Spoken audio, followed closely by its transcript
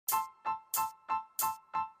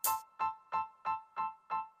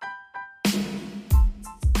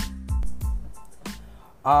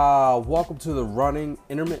Welcome to the Running,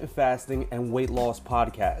 Intermittent Fasting, and Weight Loss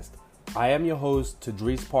Podcast. I am your host,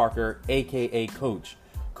 Tadreese Parker, aka Coach,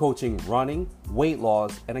 coaching running, weight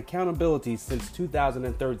loss, and accountability since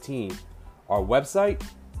 2013. Our website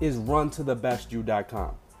is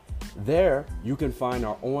runtothebestyou.com. There, you can find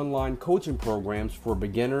our online coaching programs for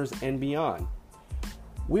beginners and beyond.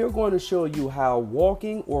 We are going to show you how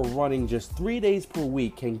walking or running just 3 days per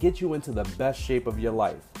week can get you into the best shape of your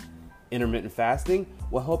life. Intermittent fasting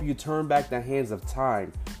will help you turn back the hands of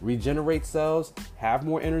time, regenerate cells, have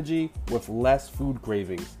more energy with less food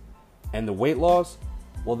cravings. And the weight loss?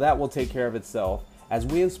 Well, that will take care of itself as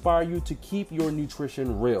we inspire you to keep your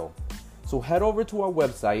nutrition real. So head over to our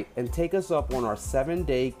website and take us up on our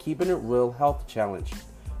 7-day Keeping It Real Health Challenge.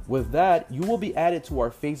 With that, you will be added to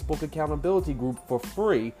our Facebook accountability group for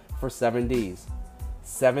free for 7 days.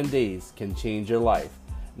 7 days can change your life.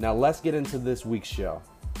 Now let's get into this week's show.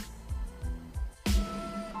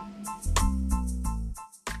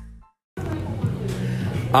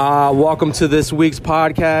 Welcome to this week's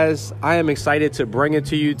podcast. I am excited to bring it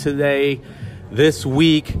to you today. This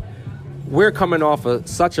week, we're coming off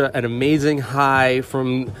such an amazing high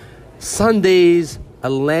from Sunday's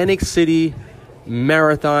Atlantic City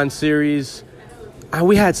Marathon Series.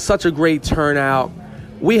 We had such a great turnout.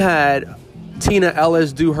 We had Tina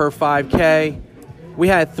Ellis do her 5K. We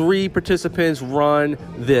had 3 participants run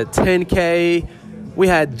the 10K. We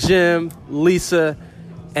had Jim, Lisa,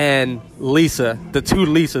 and Lisa, the 2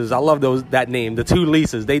 Lisas. I love that name, the 2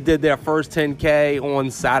 Lisas. They did their first 10K on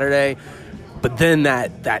Saturday, but then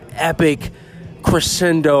that epic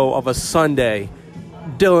crescendo of a Sunday,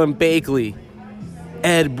 Dylan Bakley,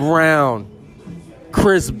 Ed Brown,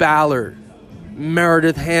 Chris Ballard,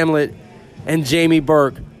 Meredith Hamlet, and Jamie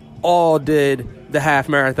Burke all did the half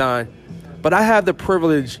marathon. But I have the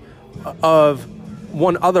privilege of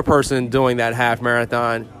one other person doing that half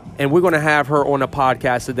marathon, and we're going to have her on a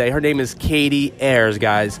podcast today. Her name is Katie Ayers,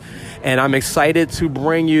 guys. And I'm excited to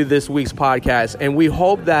bring you this week's podcast. And we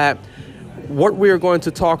hope that what we're going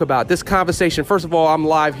to talk about, this conversation, first of all, I'm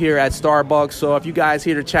live here at Starbucks. So if you guys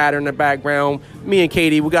hear the chatter in the background, me and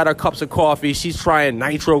Katie, we got our cups of coffee. She's trying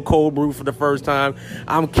nitro cold brew for the first time.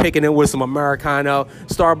 I'm kicking it with some Americano.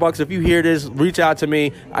 Starbucks, if you hear this, reach out to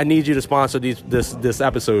me. I need you to sponsor this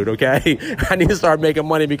episode, okay? I need to start making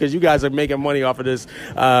money because you guys are making money off of this.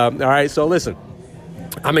 All right, so listen,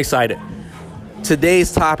 I'm excited.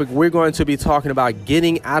 Today's topic, we're going to be talking about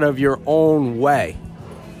getting out of your own way.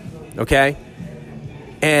 Okay?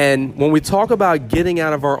 And when we talk about getting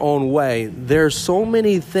out of our own way, there's so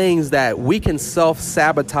many things that we can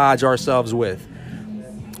self-sabotage ourselves with.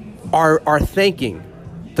 Our thinking,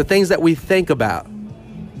 the things that we think about.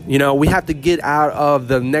 You know, we have to get out of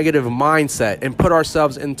the negative mindset and put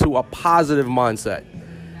ourselves into a positive mindset.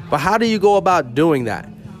 But how do you go about doing that?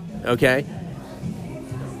 Okay?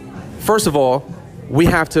 First of all, we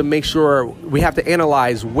have to make sure, we have to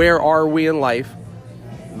analyze where are we in life.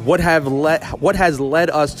 What has led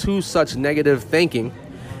us to such negative thinking?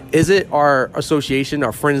 Is it our association,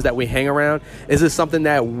 our friends that we hang around? Is it something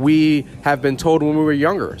that we have been told when we were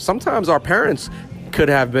younger? Sometimes our parents could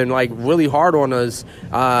have been like really hard on us.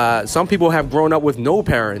 Some people have grown up with no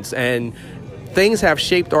parents, and things have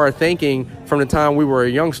shaped our thinking from the time we were a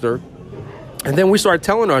youngster. And then we start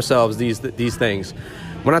telling ourselves these things.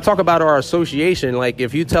 When I talk about our association, like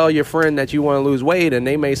if you tell your friend that you want to lose weight and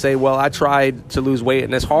they may say, well, I tried to lose weight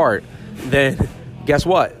and it's hard, then guess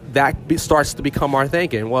what? That starts to become our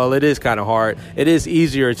thinking. Well, it is kind of hard. It is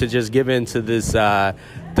easier to just give in to this. The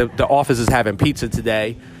office is having pizza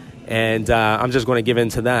today, and I'm just going to give in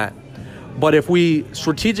to that. But if we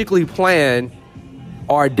strategically plan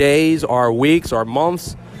our days, our weeks, our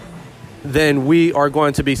months, then we are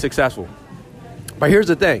going to be successful. But here's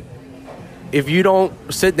the thing. If you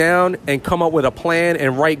don't sit down and come up with a plan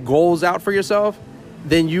and write goals out for yourself,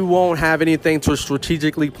 then you won't have anything to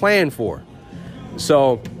strategically plan for.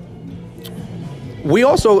 So we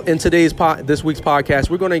also, in this week's podcast,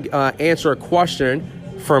 we're going to answer a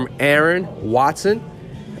question from Erin Watson.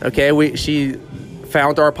 Okay, she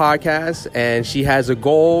found our podcast and she has a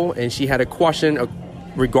goal and she had a question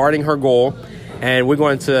regarding her goal. And we're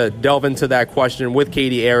going to delve into that question with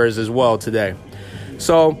Katie Ayers as well today.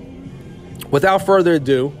 So without further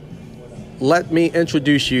ado, let me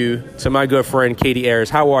introduce you to my good friend, Katie Ayers.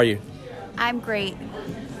 How are you? I'm great.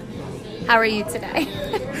 How are you today?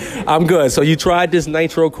 I'm good. So you tried this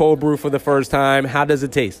nitro cold brew for the first time. How does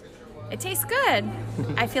it taste? It tastes good.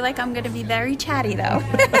 I feel like I'm going to be very chatty, though.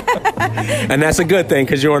 And that's a good thing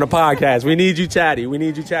because you're on a podcast. We need you chatty.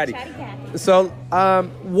 Chatty. So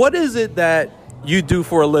what is it that you do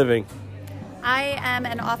for a living? I am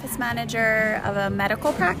an office manager of a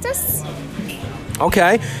medical practice.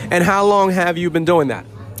 Okay. And how long have you been doing that?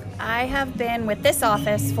 I have been with this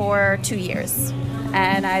office for 2 years,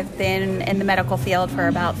 and I've been in the medical field for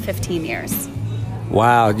about 15 years.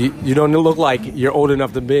 Wow, you don't look like you're old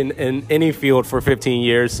enough to be in any field for 15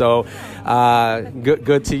 years, so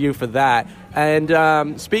good to you for that.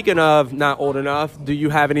 And speaking of not old enough, do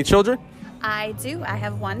you have any children? I do. I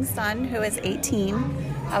have one son who is 18.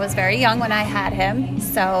 I was very young when I had him,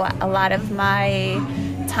 so a lot of my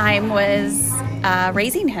time was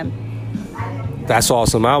raising him. That's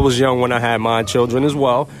awesome. I was young when I had my children as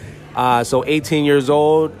well. So 18 years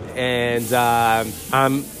old, and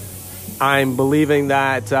I'm believing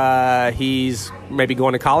that he's maybe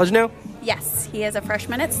going to college now? Yes, he is a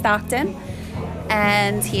freshman at Stockton,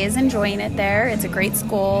 and he is enjoying it there. It's a great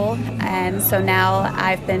school, and so now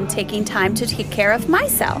I've been taking time to take care of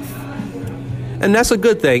myself. And that's a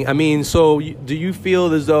good thing. I mean, so do you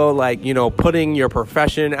feel as though, like, putting your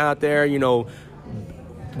profession out there,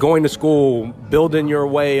 going to school, building your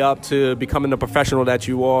way up to becoming the professional that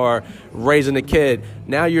you are, raising a kid,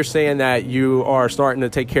 now you're saying that you are starting to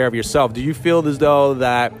take care of yourself. Do you feel as though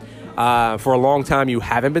that for a long time you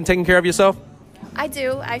haven't been taking care of yourself? I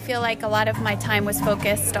do. I feel like a lot of my time was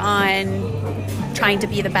focused on trying to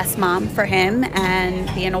be the best mom for him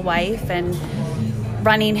and being a wife and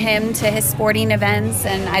running him to his sporting events,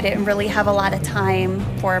 and I didn't really have a lot of time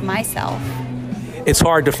for myself. It's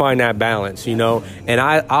hard to find that balance, and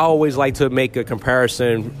I always like to make a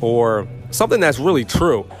comparison or something that's really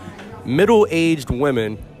true. Middle-aged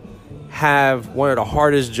women have one of the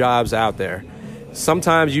hardest jobs out there.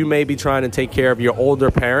 Sometimes you may be trying to take care of your older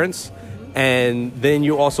parents, and then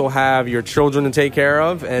you also have your children to take care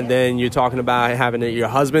of, and then you're talking about having your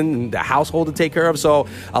husband and the household to take care of. So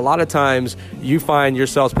a lot of times you find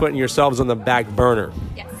yourselves putting yourselves on the back burner.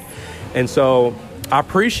 Yes. And so I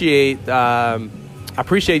appreciate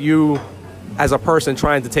you as a person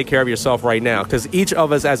trying to take care of yourself right now, because each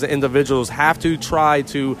of us as individuals have to try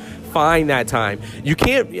to find that time. You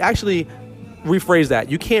can't actually rephrase that.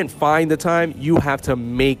 You can't find the time. You have to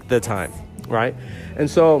make the time, right? And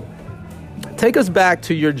so take us back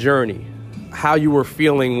to your journey, how you were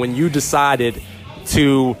feeling when you decided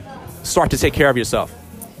to start to take care of yourself.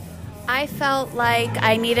 I felt like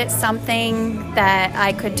I needed something that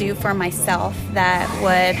I could do for myself that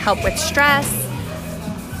would help with stress,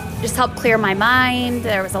 just help clear my mind.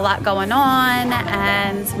 There was a lot going on,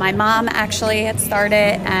 and my mom actually had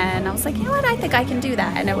started, and I was like, you know what, I think I can do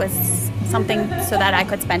that. And it was something so that I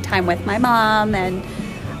could spend time with my mom, and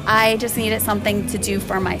I just needed something to do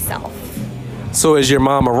for myself. So is your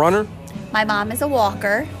mom a runner? My mom is a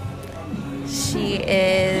walker. She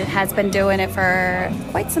has been doing it for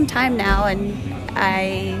quite some time now, and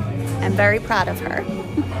I am very proud of her.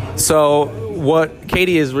 So what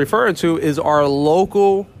Katie is referring to is our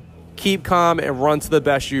local Keep Calm and Run to the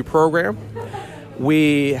Best You program.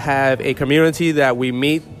 We have a community that we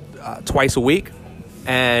meet twice a week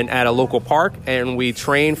and at a local park, and we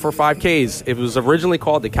train for 5Ks. It was originally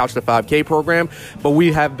called the Couch to 5K program, but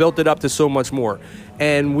we have built it up to so much more.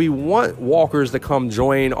 And we want walkers to come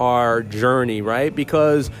join our journey, right?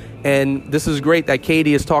 And this is great that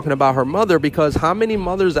Katie is talking about her mother, because how many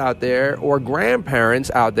mothers out there or grandparents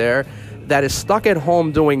out there that is stuck at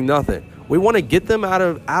home doing nothing? We want to get them out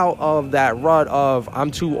of that rut of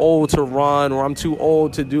I'm too old to run or I'm too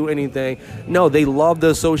old to do anything. No, they love the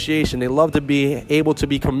association. They love to be able to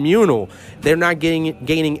be communal. They're not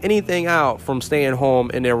gaining anything out from staying home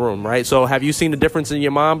in their room, right? So have you seen the difference in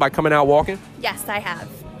your mom by coming out walking? Yes, I have.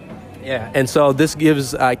 Yeah, and so this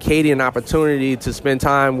gives Katie an opportunity to spend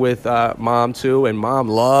time with mom too, and mom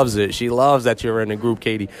loves it. She loves that you're in a group,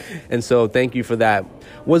 Katie, and so thank you for that.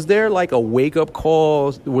 Was there like a wake-up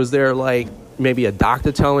call? Was there like maybe a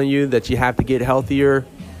doctor telling you that you have to get healthier?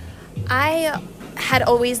 I had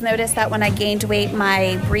always noticed that when I gained weight,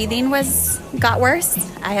 my breathing got worse.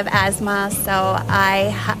 I have asthma, so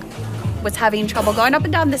I was having trouble going up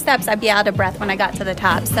and down the steps. I'd be out of breath when I got to the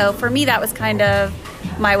top. So for me, that was kind of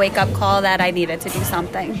my wake-up call that I needed to do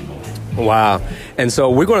something. Wow. And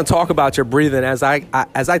so we're going to talk about your breathing. As I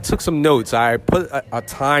took some notes, I put a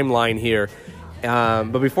timeline here.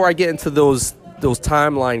 But before I get into those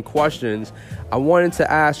timeline questions, I wanted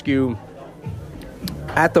to ask you,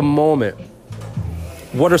 at the moment,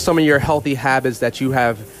 what are some of your healthy habits that you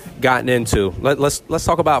have gotten into? Let's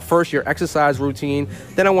talk about first your exercise routine.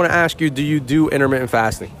 Then I want to ask you, do you do intermittent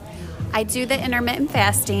fasting? I do the intermittent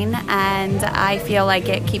fasting, and I feel like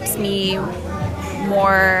it keeps me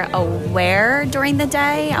more aware during the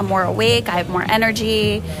day. I'm more awake. I have more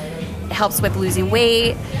energy. It helps with losing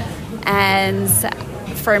weight. And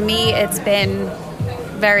for me, it's been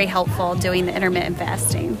very helpful doing the intermittent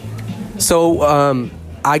fasting. So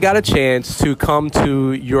I got a chance to come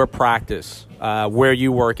to your practice where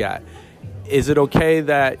you work at. Is it okay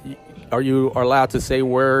that you are allowed to say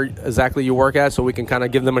where exactly you work at so we can kind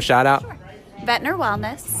of give them a shout out? Sure. Ventnor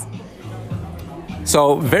Wellness.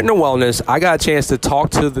 So Ventnor Wellness, I got a chance to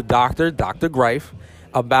talk to the doctor, Dr. Greif,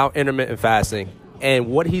 about intermittent fasting. And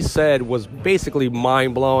what he said was basically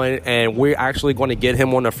mind-blowing, and we're actually going to get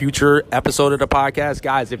him on a future episode of the podcast.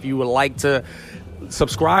 Guys, if you would like to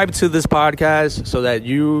subscribe to this podcast so that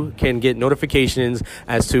you can get notifications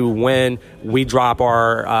as to when we drop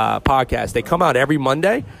our podcast. They come out every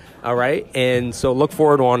Monday, all right? And so look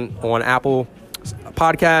for it on Apple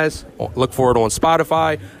Podcasts, look for it on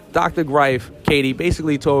Spotify. Dr. Greif, Katie,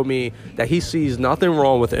 basically told me that he sees nothing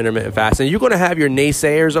wrong with intermittent fasting. You're going to have your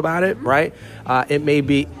naysayers about it, right? It may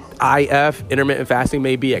be intermittent fasting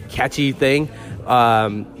may be a catchy thing,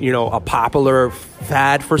 a popular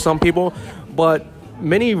fad for some people, but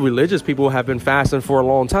many religious people have been fasting for a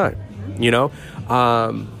long time,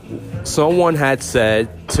 Someone had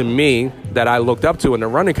said to me that I looked up to in the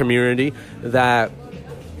running community that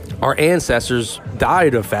our ancestors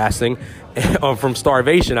died of fasting, from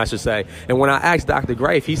starvation, I should say. And when I asked Dr.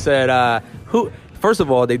 Greif, he said, first of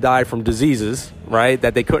all, they died from diseases, right,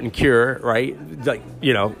 that they couldn't cure, right? Like,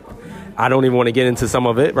 I don't even want to get into some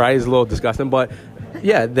of it, right? It's a little disgusting, but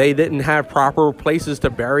yeah, they didn't have proper places to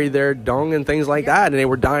bury their dung and things like that, and they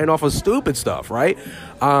were dying off of stupid stuff, right?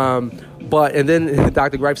 And then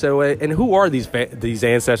Dr. Greif said, well, and who are these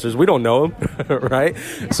ancestors? We don't know them, right?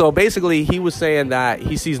 Yeah. So basically, he was saying that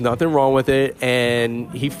he sees nothing wrong with it, and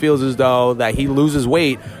he feels as though that he loses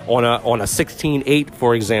weight on a 16-8,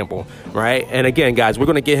 for example, right? And again, guys, we're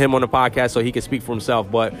going to get him on the podcast so he can speak for himself,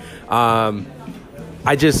 but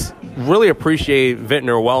I just really appreciate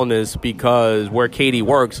Ventnor Wellness because where Katie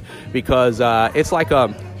works, because it's like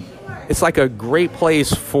a great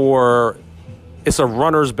place it's a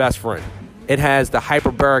runner's best friend. It has the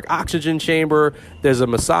hyperbaric oxygen chamber. There's a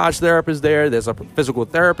massage therapist there. There's a physical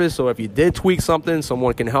therapist. So if you did tweak something,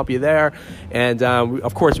 someone can help you there. And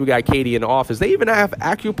of course, we got Katie in the office. They even have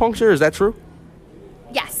acupuncture. Is that true?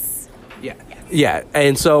 Yes. Yeah. Yes. Yeah.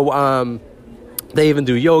 And so they even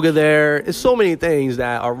do yoga there. It's so many things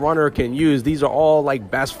that a runner can use. These are all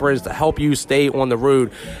like best friends to help you stay on the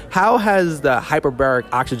road. How has the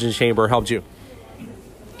hyperbaric oxygen chamber helped you?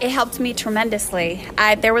 It helped me tremendously.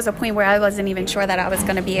 There was a point where I wasn't even sure that I was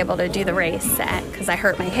going to be able to do the race because I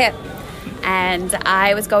hurt my hip. And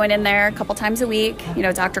I was going in there a couple times a week.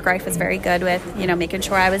 Dr. Greif was very good with, making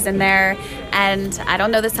sure I was in there. And I don't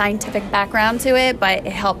know the scientific background to it, but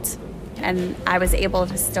it helped. And I was able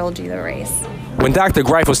to still do the race. When Dr.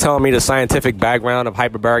 Greif was telling me the scientific background of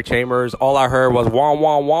hyperbaric chambers, all I heard was wah,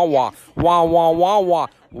 wah, wah, wah, wah, wah, wah, wah,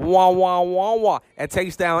 wah, wah, wah, wah. It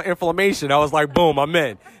takes down inflammation. I was like, boom, I'm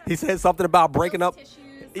in. He said something about breaking up.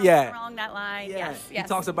 Along that line. Yeah. Yes. He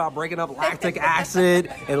talks about breaking up lactic acid,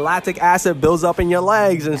 and lactic acid builds up in your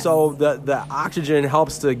legs. And so the oxygen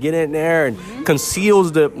helps to get in there and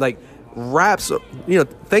conceals wraps,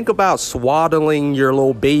 think about swaddling your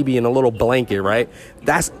little baby in a little blanket, right?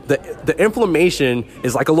 That's the inflammation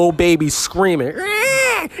is like a little baby screaming.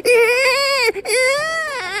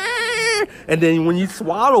 And then when you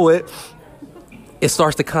swaddle it, it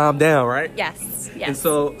starts to calm down, right? Yes. And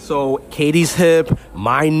so Katie's hip,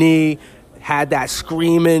 my knee had that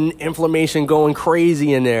screaming inflammation going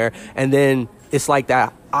crazy in there. And then it's like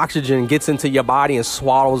that oxygen gets into your body and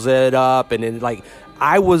swaddles it up. And then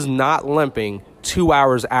I was not limping 2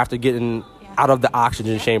 hours after getting out of the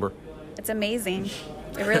oxygen chamber. It's amazing.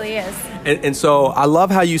 It really is. And so I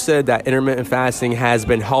love how you said that intermittent fasting has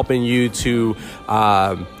been helping you to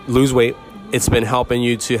lose weight. It's been helping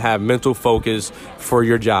you to have mental focus for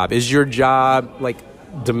your job. Is your job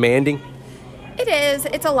demanding? It is.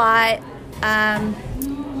 It's a lot. I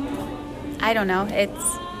don't know.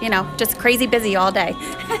 It's just crazy busy all day.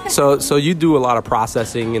 So you do a lot of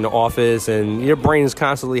processing in the office, and your brain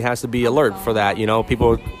constantly has to be alert for that.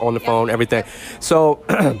 People on the phone, everything. So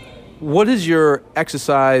what is your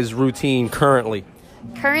exercise routine currently?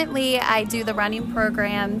 Currently, I do the running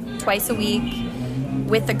program twice a week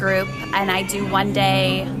with the group, and I do one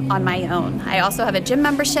day on my own. I also have a gym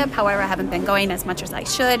membership. However, I haven't been going as much as I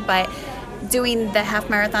should, but doing the half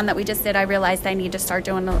marathon that we just did, I realized I need to start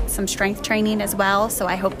doing some strength training as well. So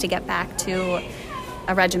I hope to get back to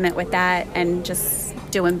a regiment with that and just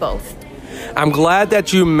doing both. I'm glad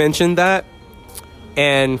that you mentioned that.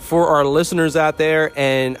 And for our listeners out there,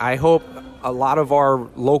 and I hope a lot of our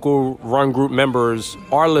local run group members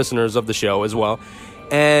are listeners of the show as well,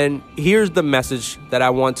 And here's the message that I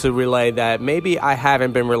want to relay that maybe I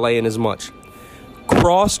haven't been relaying as much.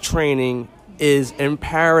 Cross-training is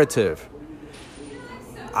imperative.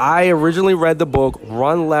 I originally read the book,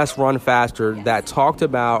 Run Less, Run Faster, that talked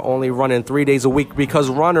about only running 3 days a week because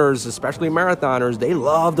runners, especially marathoners, they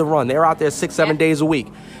love to run. They're out there 6-7 days a week.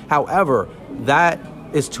 However, that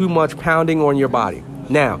is too much pounding on your body.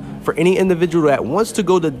 Now, for any individual that wants to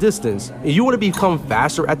go the distance, if you want to become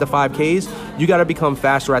faster at the 5Ks, you got to become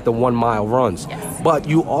faster at the 1 mile runs. Yes. But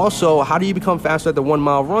you also, how do you become faster at the 1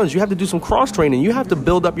 mile runs? You have to do some cross training. You have to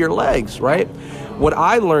build up your legs, right? What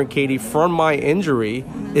I learned, Katie, from my injury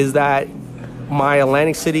is that my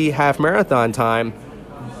Atlantic City half marathon time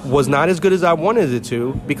was not as good as I wanted it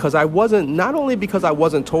to because I wasn't, not only because I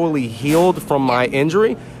wasn't totally healed from my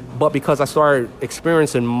injury, but because I started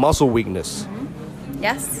experiencing muscle weakness.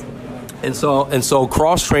 Yes. And so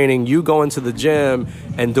cross training, you go into the gym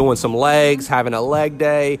and doing some legs, having a leg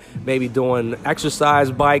day, maybe doing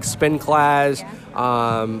exercise bike, spin class.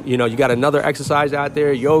 You know, you got another exercise out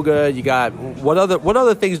there, yoga. You got what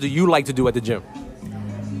other things do you like to do at the gym?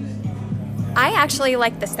 I actually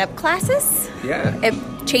like the step classes. Yeah.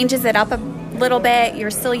 It changes it up a little bit.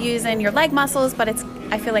 You're still using your leg muscles, but it's,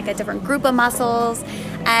 I feel like, a different group of muscles,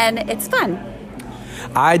 and it's fun.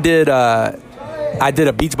 I did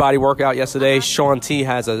a beach body workout yesterday. Shaun T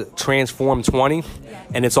has a Transform 20,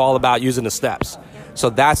 and it's all about using the steps. So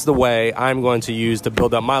that's the way I'm going to use to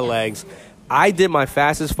build up my legs. I did my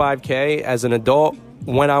fastest 5K as an adult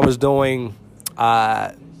when I was doing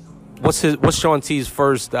what's Shaun T's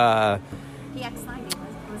first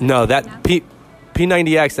PX90. No, that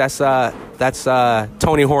P90X, that's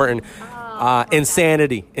Tony Horton.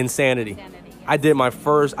 Insanity. I did my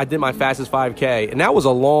fastest 5K, and that was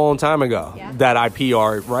a long time ago that I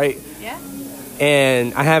PR'd, right? Yeah.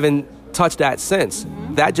 And I haven't touched that since.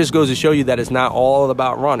 That just goes to show you that it's not all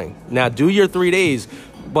about running. Now, do your 3 days,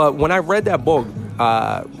 but when I read that book,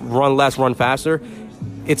 Run Less, Run Faster,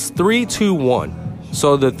 it's 3, 2, 1.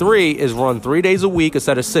 So the 3 is run 3 days a week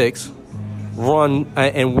instead of 6, run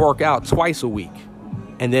and work out twice a week,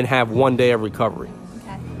 and then have 1 day of recovery.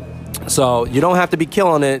 So you don't have to be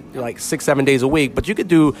killing it like 6-7 days a week, but you could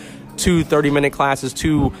do 2 30-minute classes,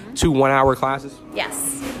 two 1-hour classes.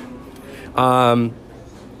 Yes.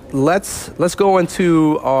 Let's go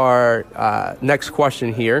into our next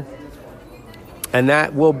question here, and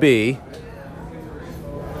that will be,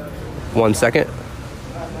 1 second.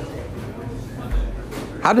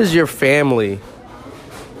 How does your family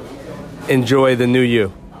enjoy the new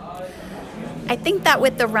you? I think that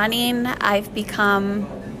with the running, I've become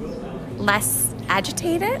less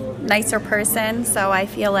agitated, nicer person, so I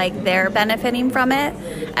feel like they're benefiting from it.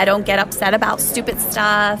 I don't get upset about stupid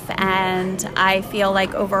stuff, and I feel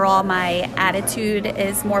like overall my attitude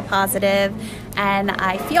is more positive, and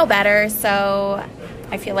I feel better, so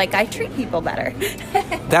I feel like I treat people better.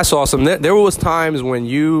 That's awesome. There was times when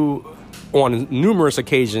you, on numerous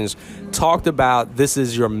occasions, talked about this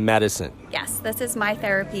is your medicine. Yes, this is my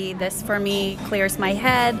therapy. This, for me, clears my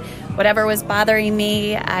head. Whatever was bothering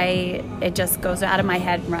me, it just goes out of my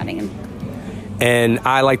head running. And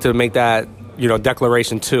I like to make that,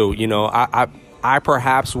 declaration too. I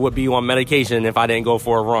perhaps would be on medication if I didn't go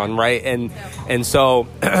for a run, right? And so,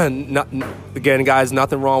 again, guys,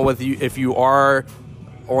 nothing wrong with you if you are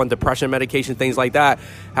on depression medication, things like that.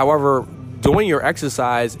 However, doing your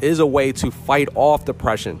exercise is a way to fight off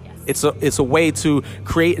depression. It's a way to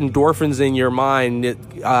create endorphins in your mind,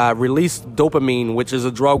 release dopamine, which is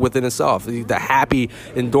a drug within itself, the happy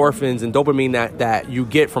endorphins and dopamine that you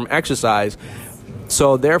get from exercise.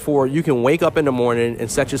 So therefore, you can wake up in the morning and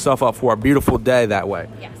set yourself up for a beautiful day that way.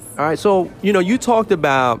 Yes. All right, so, you talked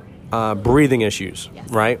about breathing issues,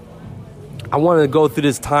 right? I want to go through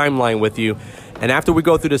this timeline with you. And after we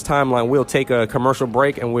go through this timeline, we'll take a commercial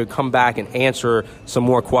break and we'll come back and answer some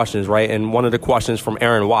more questions, right? And one of the questions from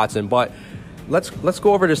Aaron Watson. But let's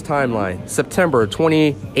go over this timeline. September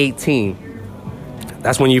 2018.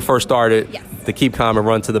 That's when you first started the Keep Calm and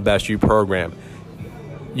Run to the Best You program.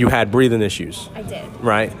 You had breathing issues. I did.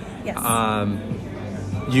 Right? Yes.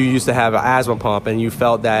 You used to have an asthma pump and you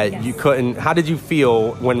felt that you couldn't. How did you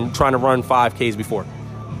feel when trying to run 5Ks before?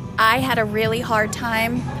 I had a really hard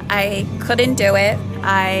time. I couldn't do it.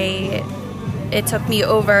 It took me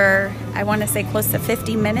over, I want to say, close to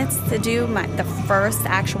 50 minutes to do the first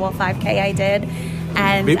actual 5K I did.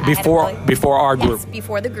 And before our group? Yes,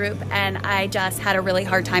 before the group. And I just had a really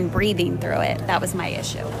hard time breathing through it. That was my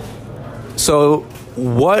issue. So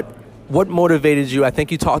what motivated you? I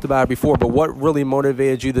think you talked about it before, but what really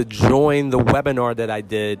motivated you to join the webinar that I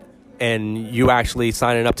did and you actually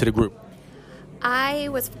signing up to the group? I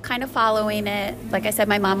was kind of following it. Like I said,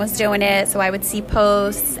 my mom was doing it, so I would see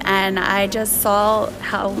posts, and I just saw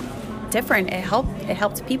how different it helped. It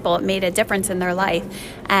helped people. It made a difference in their life,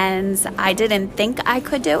 and I didn't think I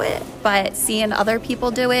could do it, but seeing other people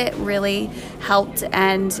do it really helped.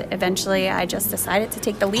 And eventually, I just decided to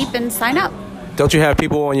take the leap and sign up. Don't you have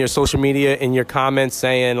people on your social media in your comments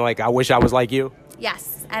saying, like, I wish I was like you?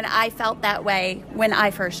 Yes, and I felt that way when I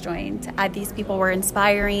first joined. These people were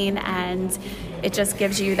inspiring, and it just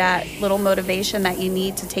gives you that little motivation that you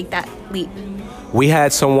need to take that leap. We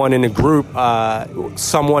had someone in the group,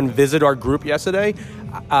 someone visit our group yesterday.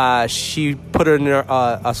 She put in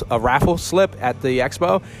a raffle slip at the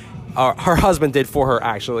expo. Her husband did for her,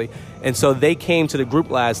 actually. And so they came to the group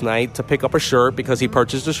last night to pick up a shirt because he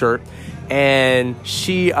purchased a shirt. And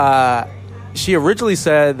she originally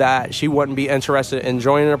said that she wouldn't be interested in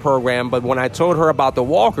joining the program, but when I told her about the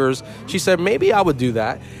walkers, she said, maybe I would do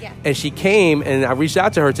that. Yeah. And she came, and I reached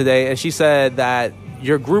out to her today, and she said that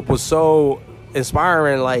your group was so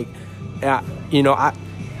inspiring. Like, she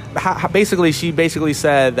basically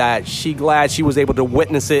said that she glad she was able to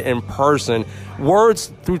witness it in person.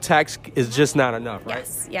 Words through text is just not enough, right?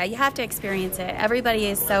 Yes. Yeah, you have to experience it. Everybody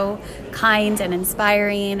is so kind and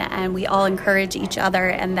inspiring, and we all encourage each other,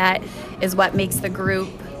 and that is what makes the group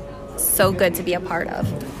so good to be a part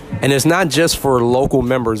of. And it's not just for local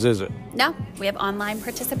members, is it? No, we have online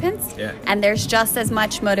participants, and there's just as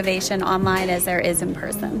much motivation online as there is in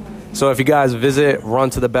person. So if you guys visit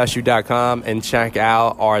runtothebestyou.com and check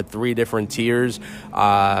out our 3 different tiers,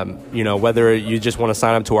 whether you just want to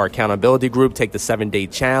sign up to our accountability group, take the 7-day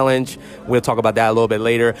challenge. We'll talk about that a little bit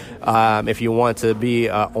later. If you want to be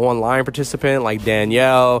an online participant like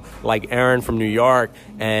Danielle, like Aaron from New York,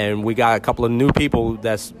 and we got a couple of new people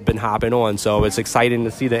that's been hopping on. So it's exciting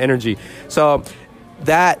to see the energy. So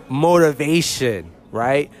that motivation,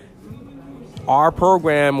 right? Our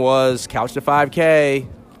program was Couch to 5K,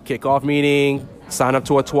 kickoff meeting, sign up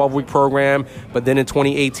to a 12-week program. But then in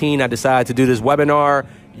 2018, I decided to do this webinar.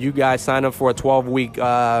 You guys signed up for a 12-week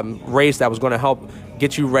race that was going to help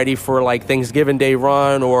get you ready for like Thanksgiving Day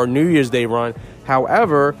run or New Year's Day run.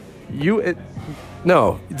 However, that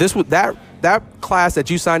class that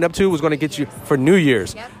you signed up to was going to get you for New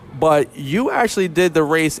Year's. Yep. But you actually did the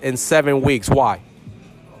race in 7 weeks. Why?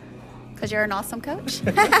 Because you're an awesome coach.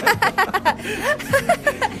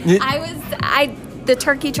 The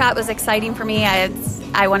turkey trot was exciting for me.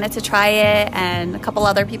 I wanted to try it, and a couple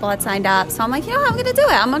other people had signed up. So I'm like, I'm going to do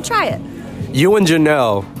it. I'm going to try it. You and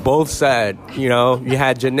Janelle both said, you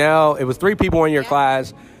had Janelle. It was 3 people in your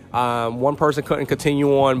class. One person couldn't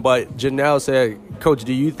continue on, but Janelle said, Coach,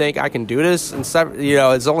 do you think I can do this in 7?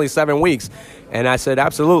 It's only 7 weeks. And I said,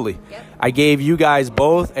 absolutely. Yep. I gave you guys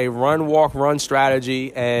both a run, walk, run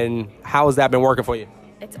strategy. And how has that been working for you?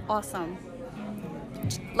 It's awesome.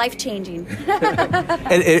 Life-changing.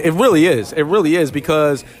 And it really is. It really is,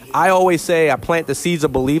 because I always say I plant the seeds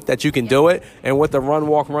of belief that you can do it. And with the run,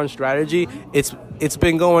 walk, run strategy, it's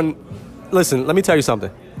been going. Listen, let me tell you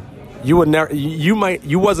something. You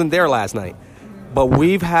wasn't there last night, but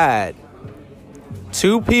we've had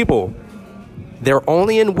 2 people. They're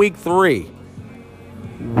only in week 3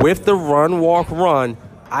 with the run, walk, run.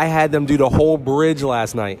 I had them do the whole bridge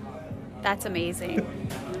last night. That's amazing.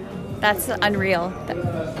 That's unreal.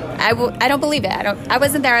 I don't believe it. I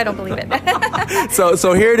wasn't there. I don't believe it.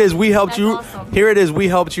 So here it is. We helped you. Awesome. Here it is. We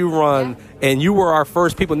helped you run, and you were our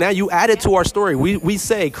first people. Now you added to our story. We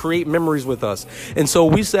say create memories with us, and so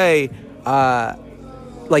we say,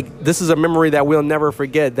 this is a memory that we'll never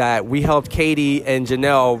forget. That we helped Katie and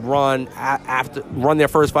Janelle run their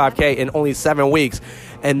first 5K in only 7 weeks,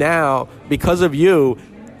 and now because of you.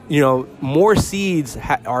 More seeds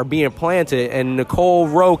are being planted, and Nicole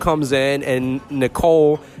Rowe comes in, and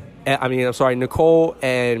Nicole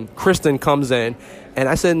and Kristen comes in, and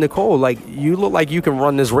I said, Nicole, you look like you can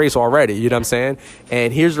run this race already, you know what I'm saying?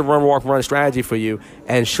 And here's the run, walk, run strategy for you.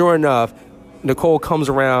 And sure enough, Nicole comes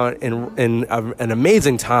around in an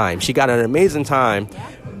amazing time. She got an amazing time,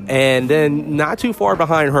 and then not too far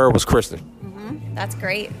behind her was Kristen. Mm-hmm. That's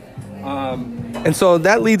great. And so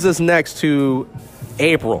that leads us next to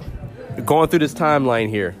April, going through this timeline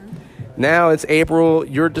here. Now it's April.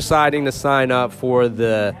 You're deciding to sign up for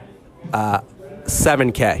the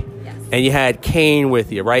 7K, yes. And you had Kane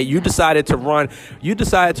with you, right? You decided to run. You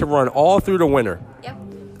decided to run all through the winter. Yep.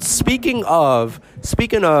 Speaking of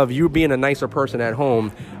you being a nicer person at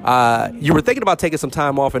home, you were thinking about taking some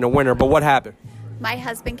time off in the winter, but what happened? My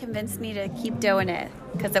husband convinced me to keep doing it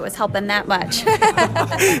because it was helping that much.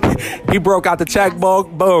 He broke out the checkbook.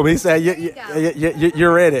 Boom. He said,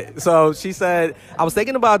 you're in it. So she said, I was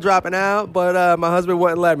thinking about dropping out, but my husband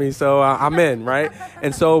wouldn't let me. So I'm in, right?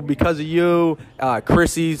 And so because of you,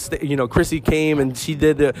 Chrissy came and she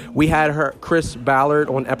did we had Chris Ballard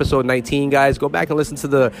on episode 19, guys. Go back and listen to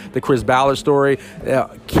the Chris Ballard story.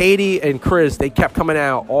 Katie and Chris, they kept coming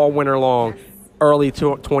out all winter long. Early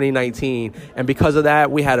 2019, and because of that,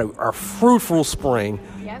 we had a fruitful spring.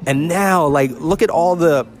 Yep. And now, look at all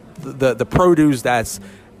the produce that's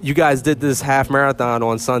you guys did this half marathon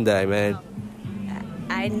on Sunday, man.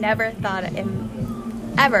 I never thought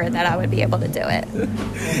ever that I would be able to do it.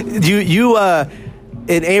 You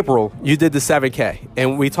in April you did the 7K,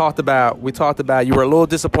 and we talked about you were a little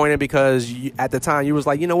disappointed because at the time you was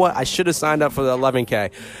like, you know what, I should have signed up for the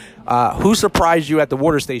 11K. Who surprised you at the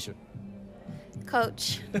water station?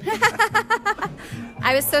 Coach.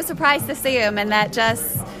 I was so surprised to see him, and that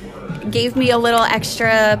just gave me a little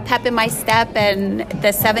extra pep in my step, and the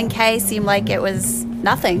 7K seemed like it was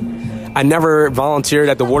nothing. I never volunteered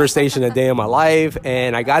at the water station a day in my life,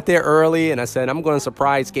 and I got there early, and I said I'm going to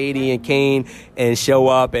surprise Katie and Kane and show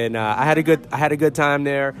up, and I had a good time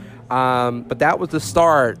there. But that was the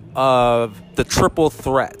start of the triple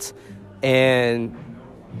threat, and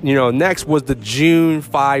next was the June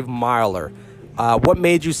 5 miler. What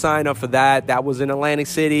made you sign up for that? That was in Atlantic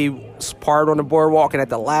City, part on the boardwalk, and at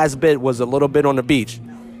the last bit was a little bit on the beach.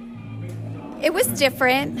 It was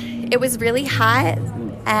different. It was really hot,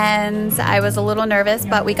 and I was a little nervous,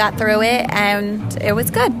 but we got through it, and it was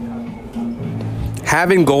good.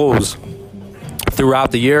 Having goals throughout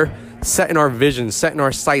the year, setting our vision, setting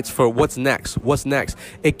our sights for what's next.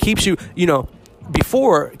 It keeps you,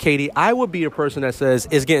 before, Katie, I would be a person that says,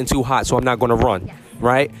 it's getting too hot, so I'm not going to run, yes.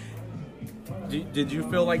 Right? Did you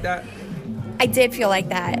feel like that? I did feel like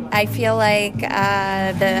that. I feel like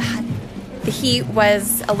the heat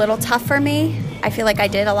was a little tough for me. I feel like I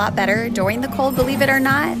did a lot better during the cold, believe it or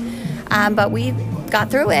not. But we got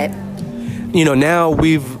through it. Now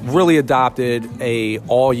we've really adopted a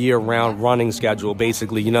all year round running schedule,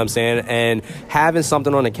 basically, you know what I'm saying? And having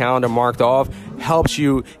something on the calendar marked off helps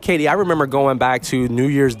you. Katie, I remember going back to New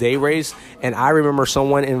Year's Day race, and I remember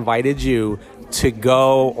someone invited you to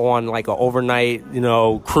go on an overnight,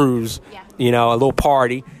 cruise, yeah. A little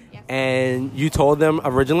party. Yeah. And you told them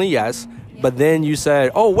originally yes, yeah. But then you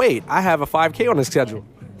said, oh, wait, I have a 5K on the schedule.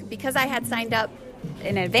 Because I had signed up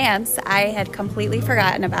in advance, I had completely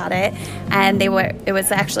forgotten about it. And it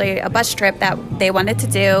was actually a bus trip that they wanted to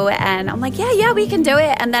do. And I'm like, yeah, we can do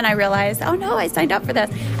it. And then I realized, oh, no, I signed up for this.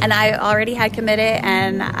 And I already had committed,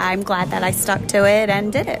 and I'm glad that I stuck to it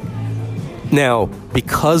and did it. Now,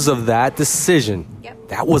 because of that decision, yep.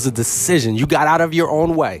 That was a decision. You got out of your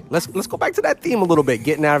own way. Let's go back to that theme a little bit,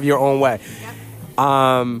 getting out of your own way.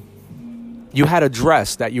 Yep. You had a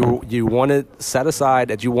dress that you wanted set aside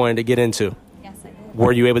that you wanted to get into. Yes, I did.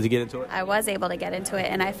 Were you able to get into it? I was able to get into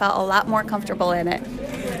it, and I felt a lot more comfortable in it.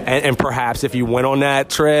 And perhaps if you went on that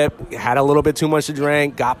trip, had a little bit too much to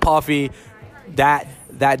drink, got puffy, that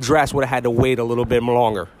dress would have had to wait a little bit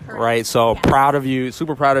longer, right? So yeah. Proud of you,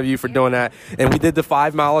 super proud of you for doing that. And we did the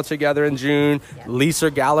 5 miler together in June. Yeah.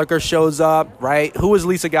 Lisa Gallagher shows up, right? Who is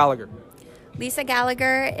Lisa Gallagher? Lisa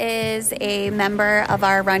Gallagher is a member of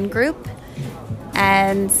our run group,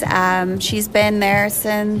 and she's been there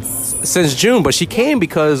since June, but she came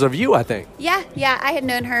because of you, I think. Yeah, I had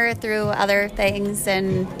known her through other things,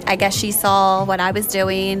 and I guess she saw what I was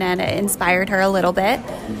doing, and it inspired her a little bit.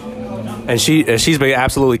 And she's been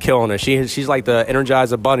absolutely killing it. She's like the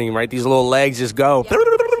Energizer Bunny, right? These little legs just go.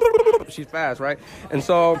 Yep. She's fast, right? And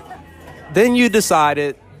so then you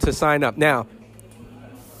decided to sign up. Now,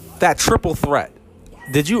 that triple threat,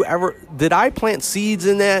 did I plant seeds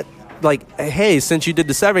in that? Like, hey, since you did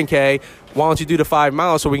the 7K, why don't you do the 5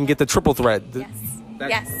 miles so we can get the triple threat? Yes.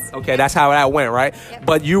 Yes. Okay, that's how that went, right? Yep.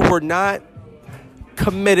 But you were not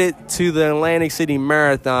committed to the Atlantic City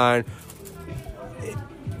Marathon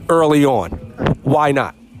early on. Why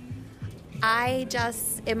not?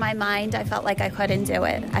 In my mind, I felt like I couldn't do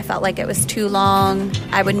it. I felt like it was too long.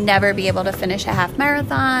 I would never be able to finish a half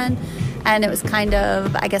marathon. And it was kind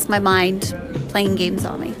of, I guess, my mind playing games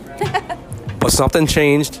on me. But something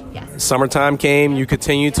changed. Yes. Summertime came.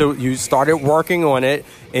 You started working on it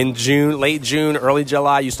in June, late June, early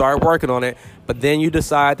July. You started working on it. But then you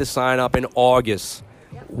decided to sign up in August.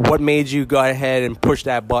 Yep. What made you go ahead and push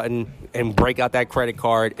that button and break out that credit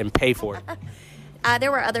card and pay for it?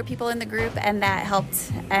 There were other people in the group, and that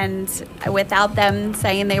helped. And without them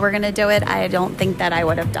saying they were going to do it, I don't think that I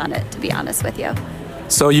would have done it, to be honest with you.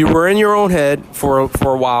 So you were in your own head for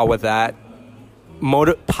a while with that.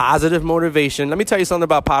 positive motivation. Let me tell you something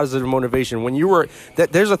about positive motivation. When you were,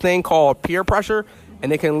 there's a thing called peer pressure,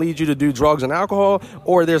 and it can lead you to do drugs and alcohol,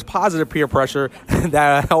 or there's positive peer pressure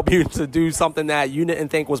that help you to do something that you didn't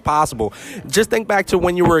think was possible. Just think back to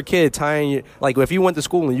when you were a kid, like if you went to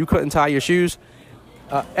school and you couldn't tie your shoes.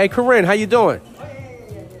 Hey, Corinne, how you doing?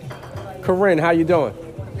 Corinne, how you doing?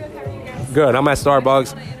 Good. I'm at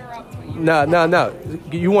Starbucks. No.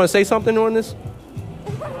 You want to say something on this?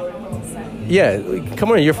 Yeah,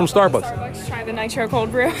 come on. You're from Starbucks. Try the Nitro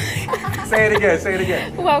Cold Brew. Say it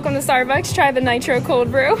again. Welcome to Starbucks. Try the Nitro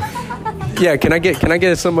Cold Brew. Yeah, can I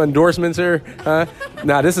get some endorsements here?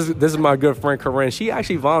 Nah, this is my good friend Corinne. She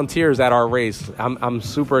actually volunteers at our race. I'm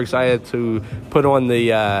super excited to put on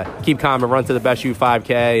the Keep Calm and Run to the Best You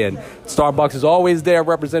 5K, and Starbucks is always there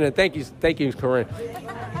represented. Thank you, Corinne.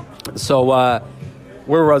 So,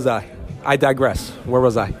 where was I? I digress. Where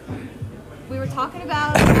was I? We were talking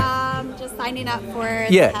about just signing up for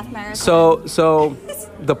the half marathon. So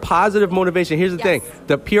the positive motivation, here's the thing,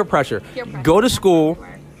 the peer pressure. Go to school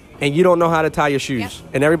and you don't know how to tie your shoes,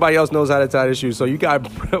 and everybody else knows how to tie their shoes. So you got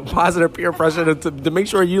positive peer pressure to make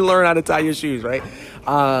sure you learn how to tie your shoes, right?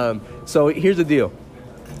 So here's the deal.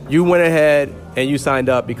 You went ahead and you signed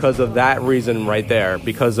up because of that reason right there,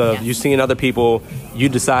 because of you seeing other people. You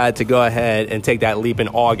decided to go ahead and take that leap in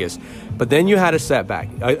August. But then you had a setback,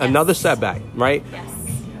 another setback, right? Yes.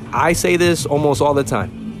 I say this almost all the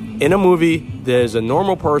time. In a movie, there's a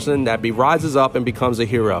normal person that rises up and becomes a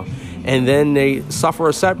hero. And then they suffer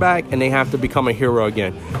a setback and they have to become a hero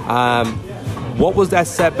again. What was that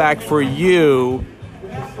setback for you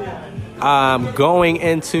going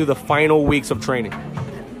into the final weeks of training?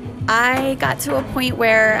 I got to a point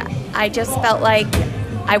where I just felt like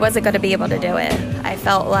I wasn't going to be able to do it. I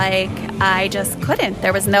felt like I just couldn't.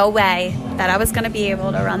 There was no way that I was going to be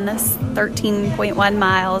able to run this 13.1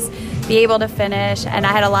 miles, be able to finish, and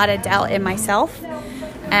I had a lot of doubt in myself.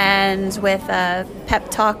 And with a pep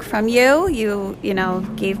talk from you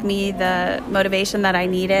gave me the motivation that I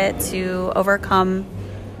needed to overcome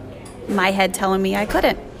my head telling me I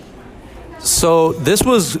couldn't. So this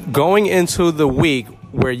was going into the week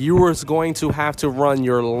where you were going to have to run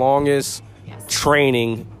your longest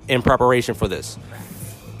training in preparation for this.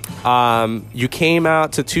 You came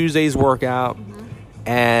out to Tuesday's workout,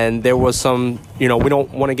 and there was some, we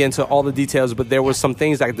don't want to get into all the details, but there was some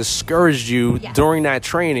things that discouraged you during that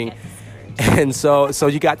training. And so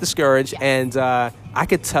you got discouraged, and I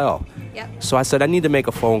could tell. So I said, I need to make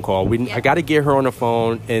a phone call. I got to get her on the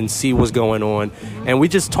phone and see what's going on. And we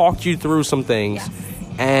just talked you through some things.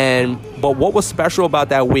 But what was special about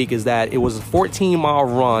that week is that it was a 14-mile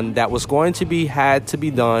run that was going to had to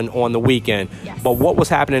be done on the weekend. But what was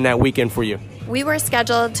happening that weekend for you? We were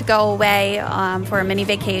scheduled to go away for a mini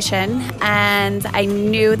vacation, and I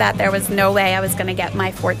knew that there was no way I was going to get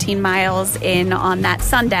my 14 miles in on that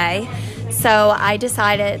Sunday. So I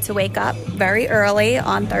decided to wake up very early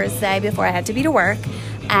on Thursday before I had to be to work,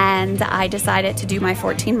 and I decided to do my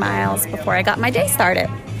 14 miles before I got my day started.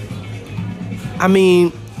 I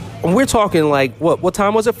mean, we're talking like, what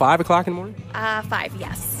time was it? 5 o'clock in the morning? 5,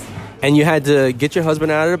 yes. And you had to get your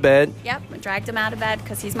husband out of the bed? Yep, I dragged him out of bed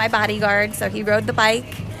because he's my bodyguard. So he rode the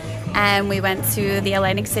bike, and we went to the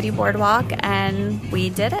Atlantic City Boardwalk, and we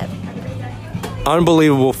did it.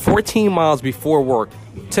 Unbelievable. 14 miles before work.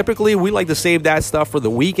 Typically, we like to save that stuff for the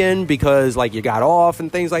weekend because, like, you got off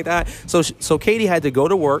and things like that. So Katie had to go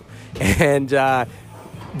to work. And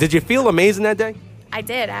did you feel amazing that day? I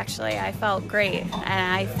did, actually. I felt great.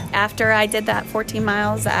 And after I did that 14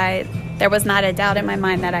 miles, there was not a doubt in my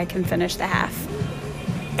mind that I can finish the half.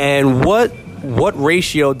 And what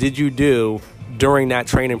ratio did you do during that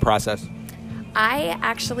training process? I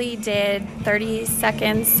actually did 30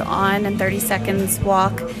 seconds on and 30 seconds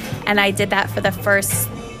walk, and I did that for the first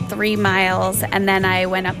 3 miles, and then I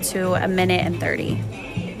went up to a minute and 30.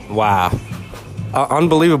 Wow.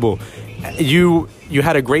 Unbelievable. You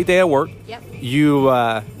had a great day at work. Yep.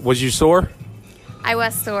 Was you sore? I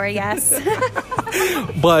was sore, yes.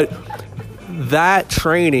 But that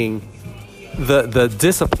training, the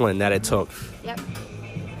discipline that it took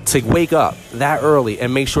to wake up that early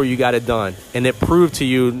and make sure you got it done, and it proved to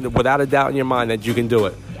you without a doubt in your mind that you can do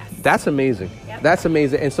it. Yes. That's amazing. Yep. That's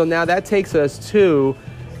amazing. And so now that takes us to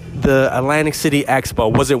the Atlantic City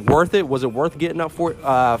Expo. Was it worth it? Was it worth getting up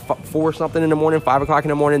for something in the morning, 5 o'clock in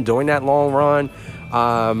the morning, doing that long run?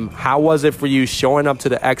 How was it for you showing up to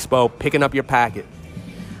the expo, picking up your packet?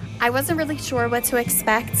 I wasn't really sure what to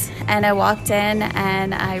expect, and I walked in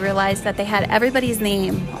and I realized that they had everybody's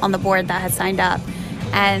name on the board that had signed up.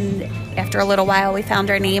 And after a little while, we found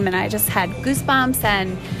our name, and I just had goosebumps,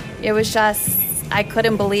 and it was just I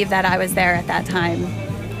couldn't believe that I was there at that time.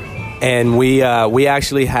 And we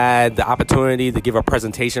actually had the opportunity to give a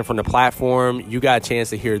presentation from the platform. You got a chance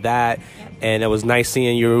to hear that, and it was nice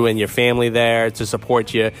seeing you and your family there to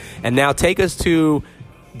support you. And now take us to,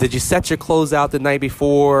 did you set your clothes out the night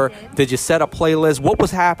before? Did you set a playlist? What was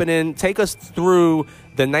happening? Take us through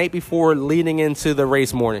the night before leading into the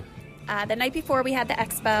race morning. The night before, we had the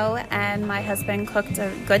expo, and my husband cooked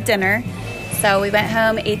a good dinner. So we went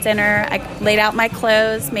home, ate dinner. I laid out my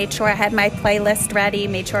clothes, made sure I had my playlist ready,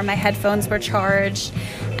 made sure my headphones were charged.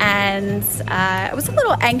 And I was a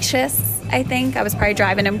little anxious, I think. I was probably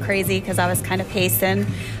driving him crazy because I was kind of pacing.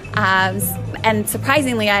 And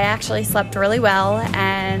surprisingly, I actually slept really well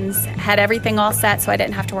and had everything all set, so I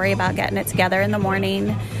didn't have to worry about getting it together in the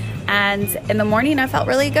morning. And in the morning, I felt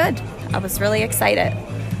really good. I was really excited.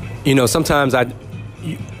 You know, sometimes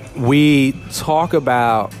we talk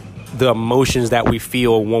about the emotions that we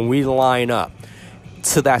feel when we line up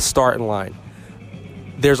to that starting line.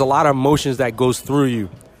 There's a lot of emotions that goes through you.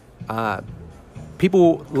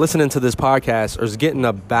 People listening to this podcast are getting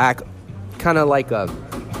a back, kind of like a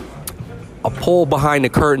pull behind the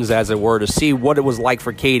curtains, as it were, to see what it was like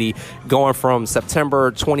for Katie going from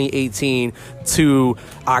September 2018 to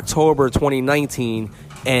October 2019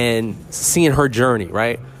 and seeing her journey,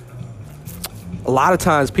 right? A lot of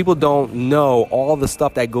times people don't know all the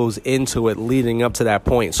stuff that goes into it leading up to that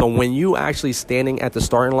point. So when you actually standing at the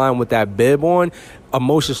starting line with that bib on,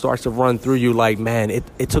 emotion starts to run through you like, man,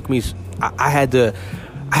 it took me, I had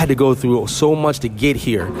to go through so much to get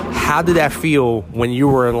here. How did that feel when you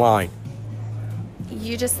were in line?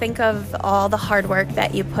 You just think of all the hard work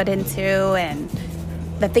that you put into and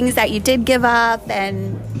the things that you did give up,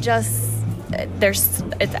 and just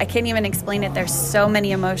I can't even explain it. There's so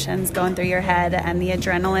many emotions going through your head, and the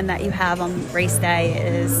adrenaline that you have on race day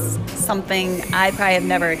is something I probably have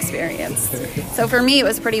never experienced. So for me, it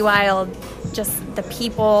was pretty wild, just the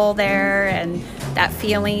people there and that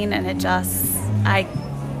feeling, and I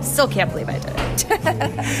still can't believe I did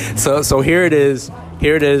it. So here it is.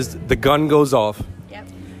 The gun goes off. Yep.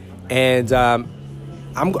 And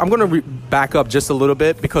I'm going to back up just a little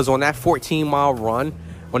bit, because on that 14-mile run,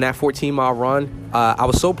 I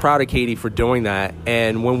was so proud of Katie for doing that.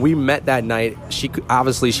 And when we met that night, she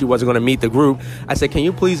wasn't going to meet the group. I said, can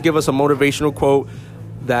you please give us a motivational quote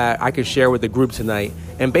that I could share with the group tonight?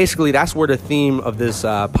 And basically, that's where the theme of this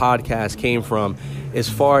podcast came from. As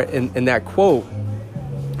far in that quote,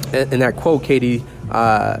 Katie,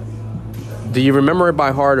 do you remember it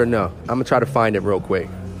by heart or no? I'm going to try to find it real quick.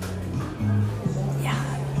 Yeah.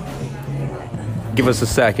 Give us a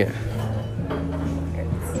second.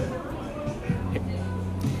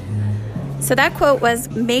 So that quote was,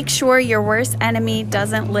 make sure your worst enemy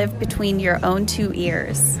doesn't live between your own two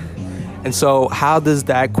ears. And so how does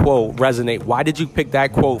that quote resonate? Why did you pick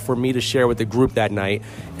that quote for me to share with the group that night,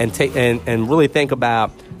 and really think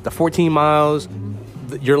about the 14 miles,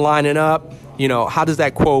 you're lining up, how does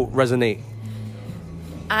that quote resonate?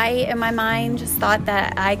 I, in my mind, just thought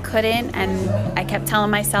that I couldn't, and I kept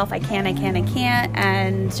telling myself I can't,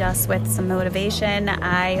 and just with some motivation,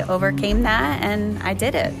 I overcame that, and I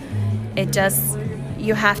did it.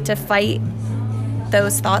 You have to fight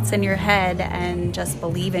those thoughts in your head and just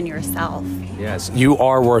believe in yourself. Yes, you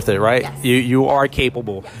are worth it, right? Yes. You are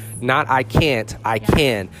capable. Yes. Not I can't, I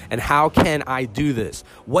can. And how can I do this?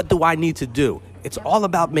 What do I need to do? It's all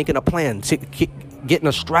about making a plan, getting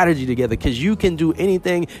a strategy together, because you can do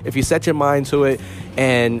anything if you set your mind to it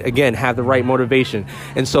and, again, have the right motivation.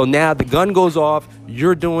 And so now the gun goes off,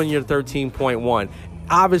 you're doing your 13.1.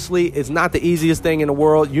 Obviously, it's not the easiest thing in the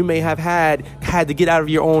world. You may have had to get out of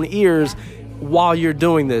your own ears while you're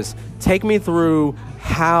doing this. Take me through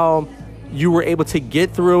how you were able to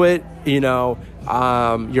get through it, your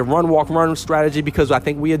run, walk, run strategy, because I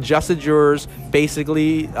think we adjusted yours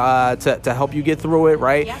basically to help you get through it,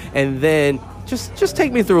 right? Yeah. And then just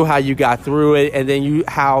take me through how you got through it, and then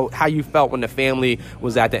how you felt when the family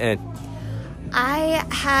was at the end.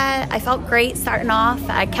 I felt great starting off.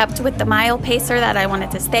 I kept with the mile pacer that I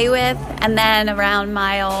wanted to stay with, and then around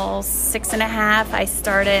mile 6.5, I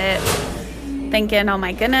started thinking, oh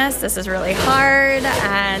my goodness, this is really hard.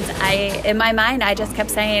 And in my mind, I just kept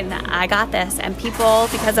saying, I got this. And people,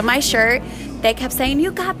 because of my shirt, they kept saying,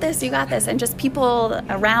 you got this. And just people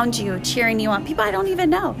around you cheering you on. People I don't even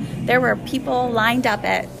know. There were people lined up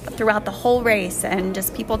throughout the whole race, and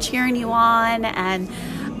just people cheering you on. And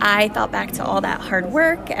I thought back to all that hard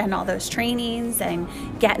work and all those trainings and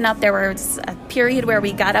getting up. There was a period where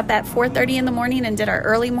we got up at 4:30 in the morning and did our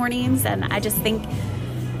early mornings. And I just think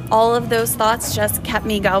all of those thoughts just kept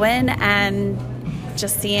me going, and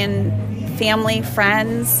just feeling family,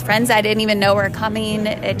 friends I didn't even know were coming.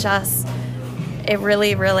 It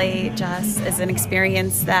really, really just is an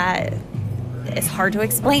experience that is hard to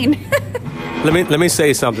explain. Let me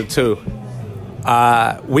say something too.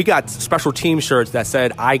 We got special team shirts that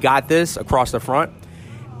said "I got this" across the front,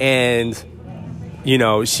 and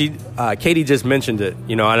Katie just mentioned it.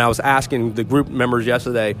 And I was asking the group members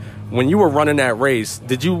yesterday, when you were running that race,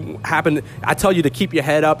 did you I tell you to keep your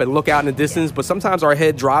head up and look out in the distance, but sometimes our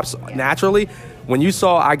head drops naturally. When you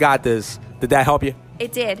saw "I got this," did that help you?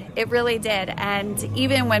 It did. It really did. And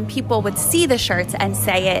even when people would see the shirts and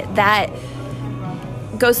say it, that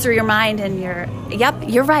goes through your mind and you're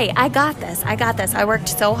right. I got this. I worked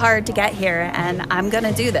so hard to get here, and I'm going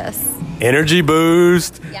to do this. Energy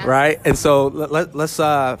boost, yes. Right? And so let's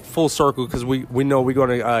full circle, because we know we're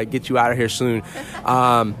going to get you out of here soon.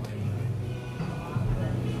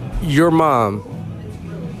 Your mom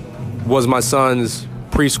was my son's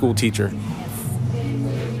preschool teacher.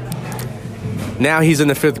 Now he's in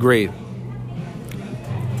the 5th grade.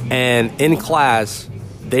 And in class,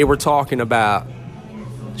 they were talking about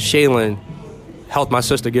Shaylin helped my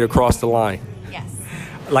sister get across the line. Yes.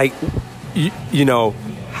 Like,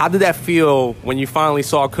 how did that feel when you finally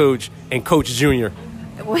saw Coach and Coach Jr.?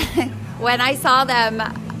 When I saw them,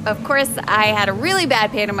 of course, I had a really bad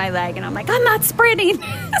pain in my leg, and I'm like, I'm not sprinting.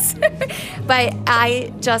 But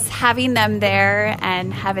having them there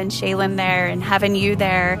and having Shaylin there and having you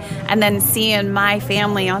there and then seeing my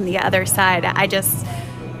family on the other side,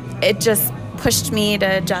 it just pushed me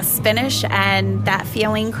to just finish, and that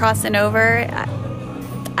feeling crossing over,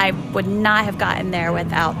 I would not have gotten there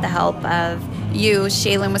without the help of you.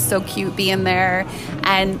 Shaylin was so cute being there,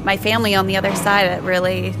 and my family on the other side. It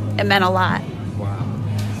meant a lot. Wow.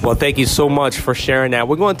 Well, thank you so much for sharing that.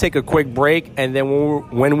 We're going to take a quick break, and then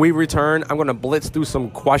when we return, I'm going to blitz through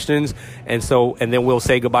some questions, and then we'll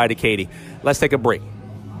say goodbye to Katie. Let's take a break.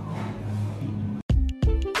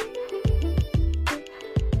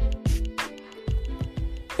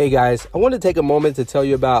 Hey guys, I want to take a moment to tell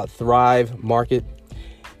you about Thrive Market.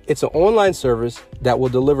 It's an online service that will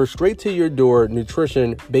deliver straight to your door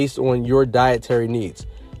nutrition based on your dietary needs.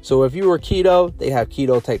 So if you are keto, they have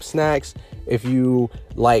keto type snacks. If you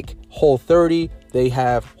like Whole30, they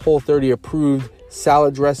have Whole30 approved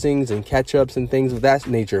salad dressings and ketchups and things of that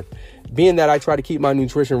nature. Being that I try to keep my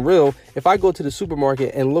nutrition real, if I go to the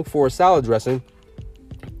supermarket and look for a salad dressing,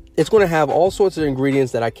 it's going to have all sorts of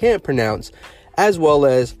ingredients that I can't pronounce, as well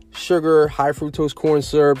as sugar, high fructose corn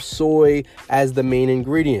syrup, soy as the main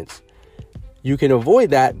ingredients. You can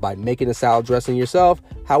avoid that by making a salad dressing yourself.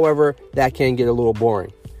 However, that can get a little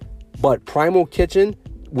boring. But Primal Kitchen,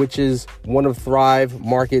 which is one of Thrive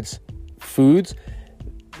Market's foods,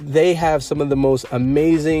 they have some of the most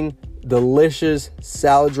amazing, delicious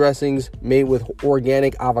salad dressings made with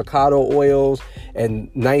organic avocado oils and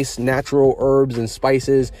nice natural herbs and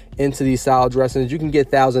spices into these salad dressings. You can get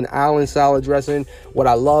Thousand Island salad dressing. What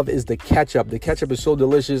I love is the ketchup. The ketchup is so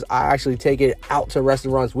delicious. I actually take it out to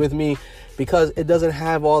restaurants with me because it doesn't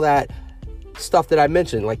have all that stuff that I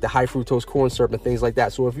mentioned, like the high fructose corn syrup and things like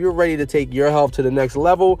that. So if you're ready to take your health to the next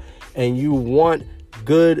level and you want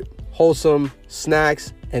good, wholesome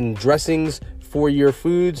snacks and dressings for your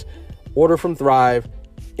foods, order from Thrive.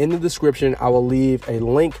 In the description, I will leave a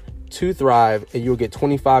link to Thrive, and you'll get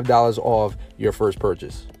 $25 off your first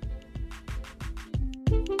purchase.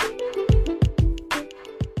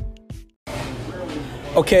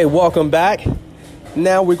 Okay, welcome back.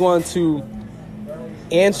 Now we're going to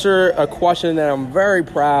answer a question that I'm very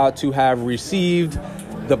proud to have received.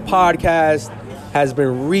 The podcast has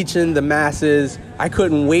been reaching the masses. I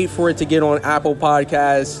couldn't wait for it to get on Apple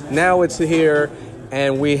Podcasts. Now it's here,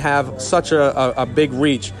 and we have such a big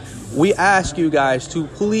reach. We ask you guys to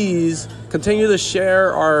please continue to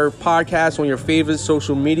share our podcast on your favorite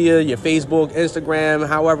social media, your Facebook, Instagram,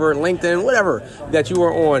 however, LinkedIn, whatever that you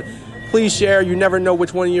are on. Please share. You never know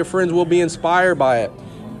which one of your friends will be inspired by it.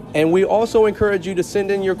 And we also encourage you to send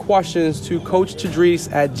in your questions to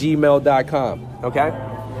coachtadrees@gmail.com. Okay?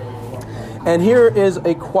 And here is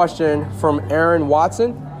a question from Erin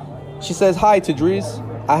Watson. She says, "Hi, Tadrees.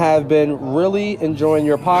 I have been really enjoying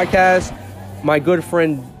your podcast. My good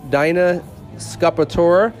friend Dinah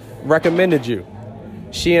Scapatora recommended you.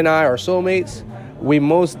 She and I are soulmates. We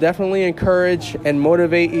most definitely encourage and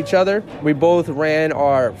motivate each other. We both ran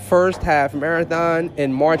our first half marathon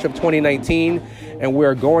in March of 2019, and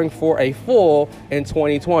we're going for a full in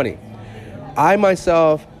 2020. I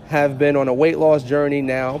myself have been on a weight loss journey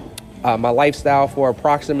now, my lifestyle for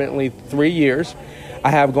approximately 3 years. I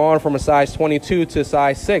have gone from a size 22 to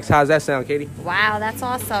size 6. How's that sound, Katie? Wow, that's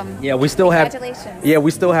awesome. Yeah, we still have. Congratulations. Yeah, we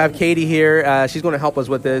still have Katie here. She's going to help us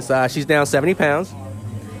with this. She's down 70 pounds.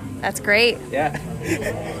 That's great. Yeah.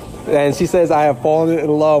 And she says, I have fallen in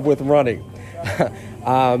love with running.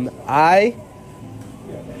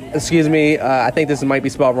 Excuse me, I think this might be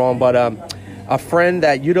spelled wrong, but a friend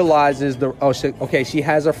that utilizes she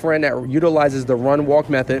has a friend that utilizes the run walk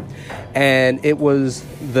method, and it was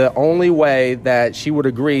the only way that she would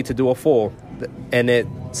agree to do a full, and it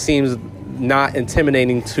seems not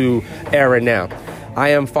intimidating to Erin now. I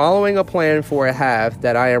am following a plan for a half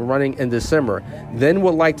that I am running in December, then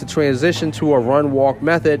would like to transition to a run walk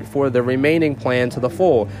method for the remaining plan to the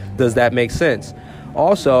full. Does that make sense?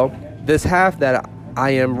 Also, this half that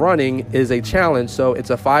I am running is a challenge, so it's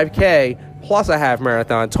a 5K plus a half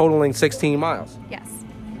marathon, totaling 16 miles. Yes.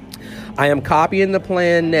 I am copying the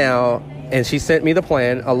plan now, and she sent me the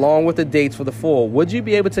plan along with the dates for the full. Would you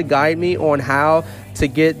be able to guide me on how to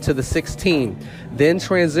get to the 16, then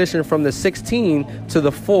transition from the 16 to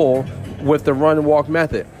the full with the run walk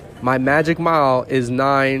method? My magic mile is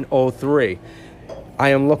 9:03.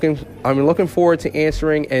 I'm looking forward to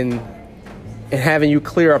answering and having you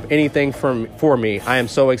clear up anything for me. I am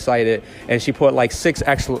so excited. And she put like 6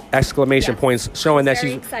 exclamation points showing that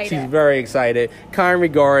she's very excited. Kind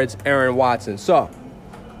regards, Erin Watson. So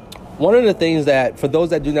one of the things that, for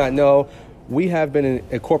those that do not know, we have been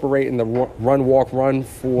incorporating the run, walk, run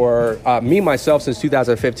for myself since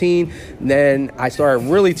 2015. Then I started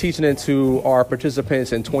really teaching it to our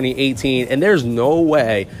participants in 2018. And there's no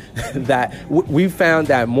way that we found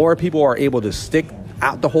that more people are able to stick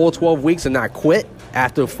out the whole 12 weeks and not quit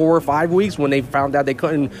after 4 or 5 weeks when they found out they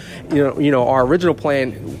couldn't. Our original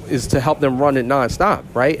plan is to help them run it nonstop,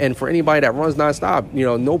 right? And for anybody that runs nonstop,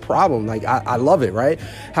 no problem. Like I love it, right?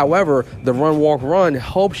 However, the run, walk, run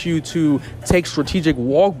helps you to take strategic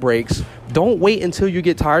walk breaks. Don't wait until you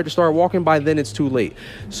get tired to start walking. By then it's too late.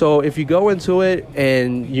 So if you go into it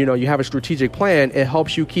and you have a strategic plan, it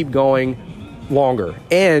helps you keep going longer.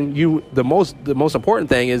 And the most important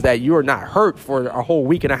thing is that you are not hurt for a whole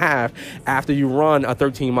week and a half after you run a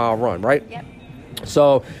 13-mile run, right? Yep.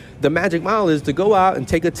 So the magic mile is to go out and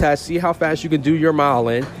take a test, see how fast you can do your mile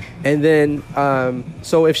in. And then,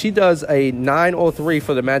 so if she does a 9:03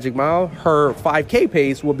 for the magic mile, her 5K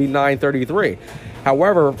pace will be 9:33.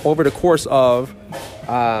 However, over the course of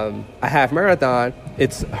a half marathon,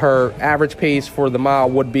 her average pace for the mile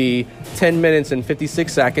would be 10 minutes and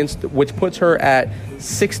 56 seconds, which puts her at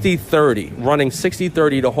 60-30, running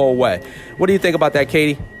 60-30 the whole way. What do you think about that,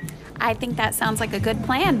 Katie? I think that sounds like a good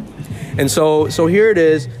plan. And so here it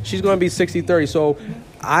is. She's going to be 60-30. So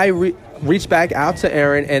I reached back out to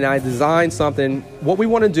Erin and I designed something. What we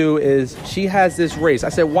want to do is, she has this race. I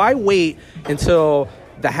said, why wait until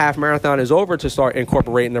the half marathon is over to start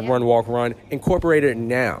incorporating the run, walk, run? Incorporate it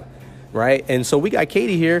now, right? And so we got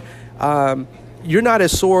Katie here. You're not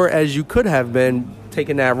as sore as you could have been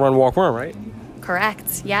taking that run, walk, run, right?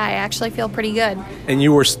 Correct. Yeah, I actually feel pretty good. And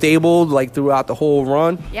you were stable like throughout the whole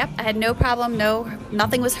run? Yep, I had no problem.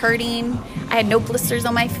 Nothing was hurting. I had no blisters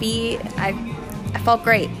on my feet. I felt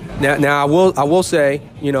great. Now I will say,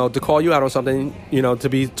 to call you out on something, to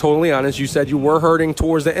be totally honest, you said you were hurting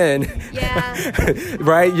towards the end. Yeah.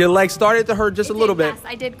 Right? Your leg started to hurt just a little bit. Yes,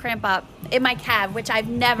 I did cramp up in my calf, which I've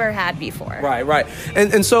never had before. Right.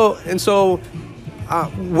 And so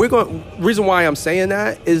reason why I'm saying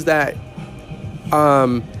that is that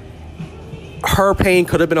her pain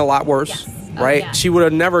could have been a lot worse. Yes. Right? Yeah. She would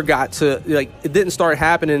have never got to, it didn't start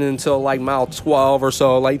happening until like mile 12 or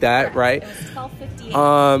so, like that, right? It was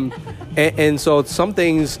 12:58. And so some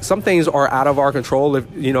things are out of our control. If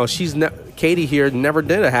Katie here never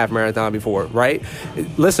did a half marathon before, right?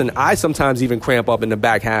 Listen, I sometimes even cramp up in the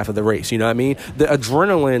back half of the race. You know what I mean? The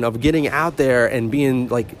adrenaline of getting out there and being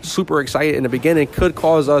like super excited in the beginning could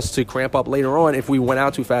cause us to cramp up later on if we went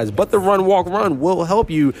out too fast. But the run, walk, run will help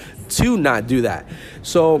you to not do that.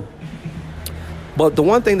 So. But the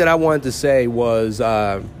one thing that I wanted to say was,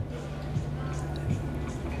 Erin,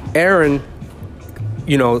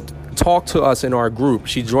 talked to us in our group.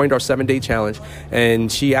 She joined our 7-day challenge,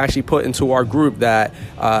 and she actually put into our group that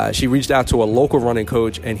she reached out to a local running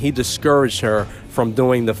coach, and he discouraged her from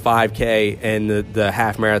doing the 5K and the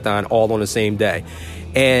half marathon all on the same day,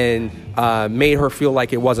 and made her feel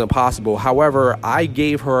like it wasn't possible. However, I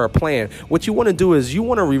gave her a plan. What you want to do is you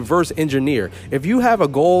want to reverse engineer. If you have a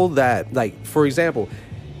goal that, like, for example,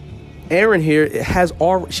 Erin here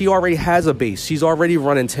she already has a base. She's already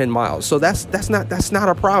running 10 miles. So that's not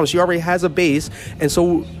a problem. She already has a base. And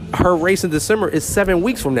so her race in December is 7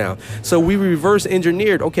 weeks from now. So we reverse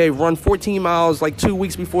engineered, okay, run 14 miles like 2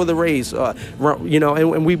 weeks before the race,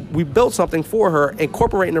 and we built something for her,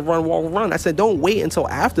 incorporating the run, walk, run. I said, don't wait until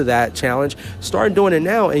after that challenge. Start doing it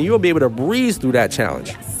now, and you'll be able to breeze through that challenge.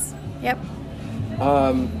 Yes. Yep.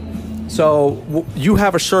 So you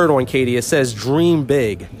have a shirt on, Katie. It says "Dream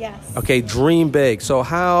Big." Yes. Okay, dream big. So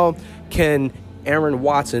how can Erin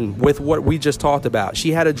Watson, with what we just talked about,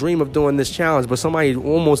 she had a dream of doing this challenge, but somebody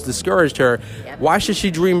almost discouraged her. Yep. Why should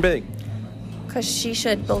she dream big? Because she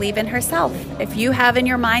should believe in herself. If you have in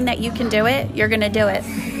your mind that you can do it, you're going to do it.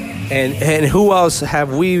 And who else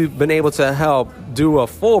have we been able to help do a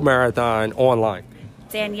full marathon online?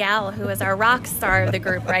 Danielle, who is our rock star of the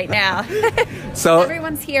group right now. So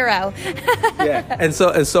everyone's hero. yeah. And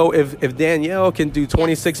so if Danielle can do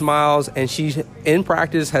 26 miles and she in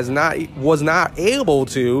practice was not able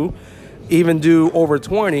to even do over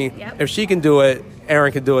 20, Yep. if she can do it,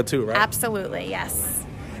 Erin can do it too, right? Absolutely, yes.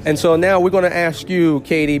 And so now we're going to ask you,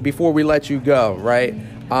 Katie, before we let you go, right?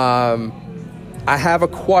 I have a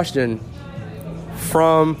question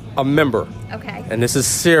from a member. Okay. And this is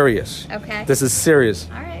serious. Okay. This is serious.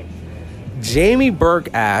 All right. Jamie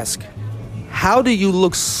Burke asked, how do you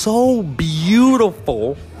look so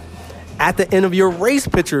beautiful at the end of your race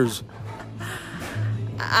pictures?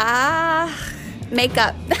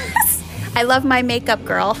 Makeup. I love my makeup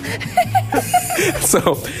girl.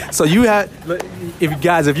 So you had,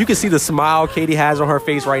 if you can see the smile Katie has on her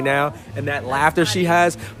face right now and that laughter she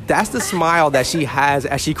has, that's the smile that she has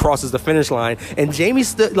as she crosses the finish line. And Jamie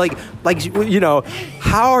stood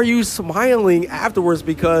how are you smiling afterwards?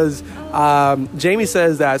 Because Jamie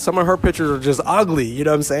says that some of her pictures are just ugly. You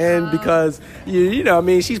know what I'm saying? Because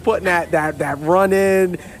she's putting that run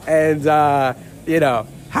in, and how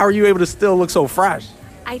are you able to still look so fresh?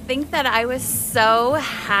 I think that I was so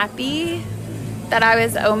happy that I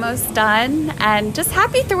was almost done, and just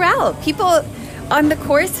happy throughout. People on the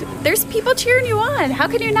course, there's people cheering you on. How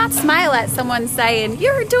can you not smile at someone saying,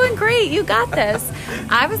 "You're doing great, you got this"?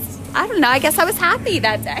 I don't know, I guess I was happy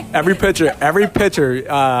that day. Every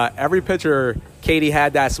picture, Katie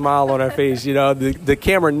had that smile on her face. The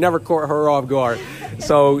camera never caught her off guard.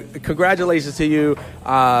 So congratulations to you.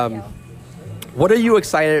 What are you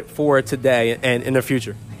excited for today and in the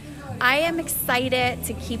future? I am excited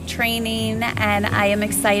to keep training, and I am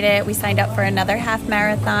excited. We signed up for another half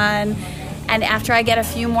marathon, and after I get a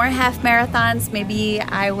few more half marathons, maybe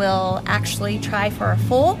I will actually try for a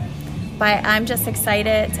full. But I'm just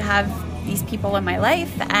excited to have these people in my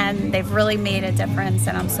life, and they've really made a difference,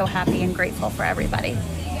 and I'm so happy and grateful for everybody.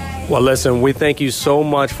 Well, listen, we thank you so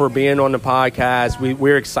much for being on the podcast.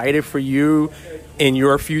 We're excited for you and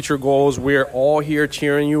your future goals. We're all here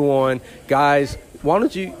cheering you on. Guys, why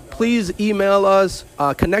don't you please email us,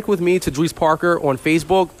 connect with me, Tadrees Parker, on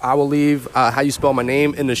Facebook. I will leave how you spell my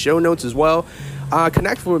name in the show notes as well.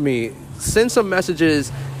 Connect with me. Send some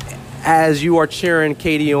messages as you are cheering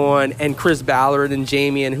Katie on, and Chris Ballard and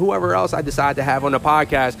Jamie and whoever else I decide to have on the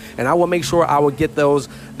podcast, and I will make sure I will get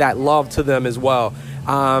that love to them as well.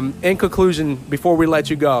 In conclusion, before we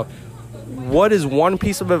let you go, what is one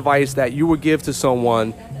piece of advice that you would give to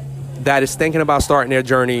someone that is thinking about starting their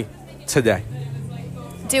journey today?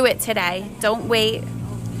 Do it today. Don't wait.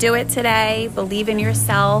 Do it today. Believe in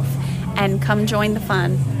yourself, and come join the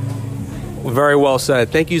fun. Very well said.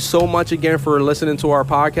 Thank you so much again for listening to our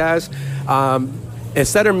podcast.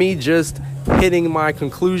 Instead of me just hitting my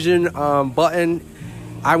conclusion button,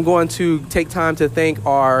 I'm going to take time to thank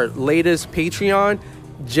our latest Patreon,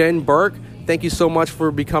 Jen Burke. Thank you so much for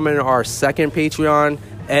becoming our second Patreon.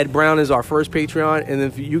 Ed Brown is our first Patreon. And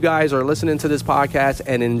if you guys are listening to this podcast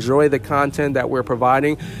and enjoy the content that we're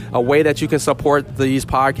providing, a way that you can support these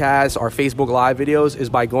podcasts, our Facebook Live videos, is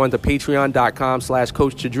by going to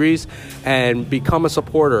patreon.com/Coach Tadrees and become a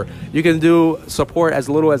supporter. You can do support as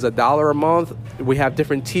little as $1 a month. We have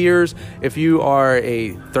different tiers. If you are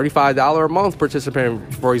a $35 a month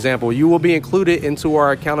participant, for example, you will be included into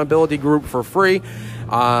our accountability group for free,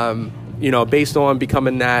 based on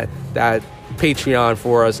becoming that Patreon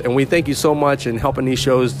for us. And we thank you so much in helping these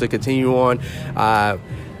shows to continue on.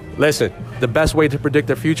 Listen, the best way to predict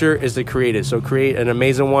the future is to create it. So create an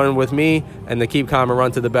amazing one with me, and the Keep Calm and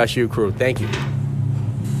Run to the Best You crew. Thank you.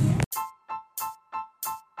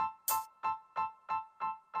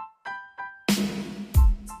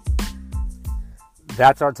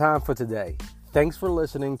 That's our time for today. Thanks for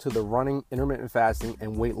listening to the Running, Intermittent Fasting,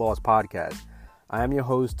 and Weight Loss Podcast. I am your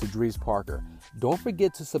host, Tadrees Parker. Don't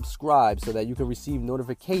forget to subscribe so that you can receive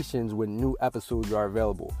notifications when new episodes are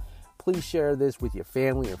available. please share this with your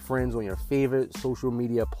family and friends on your favorite social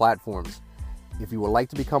media platforms. If you would like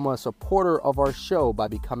to become a supporter of our show by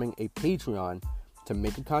becoming a Patreon to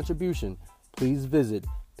make a contribution, please visit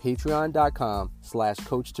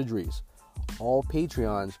patreon.com/Coach Tadrees. All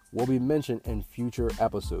Patreons will be mentioned in future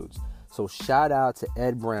episodes. So shout out to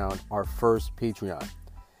Ed Brown, our first Patreon.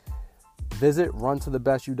 Visit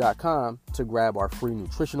runtothebestyou.com to grab our free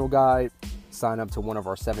nutritional guide, sign up to one of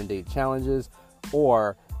our 7-day challenges,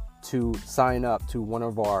 or to sign up to one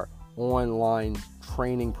of our online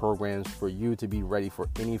training programs for you to be ready for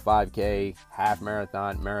any 5K, half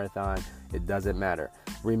marathon, it doesn't matter.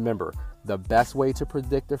 Remember, the best way to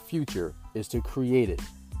predict the future is to create it.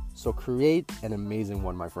 So create an amazing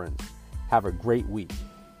one, my friends. Have a great week.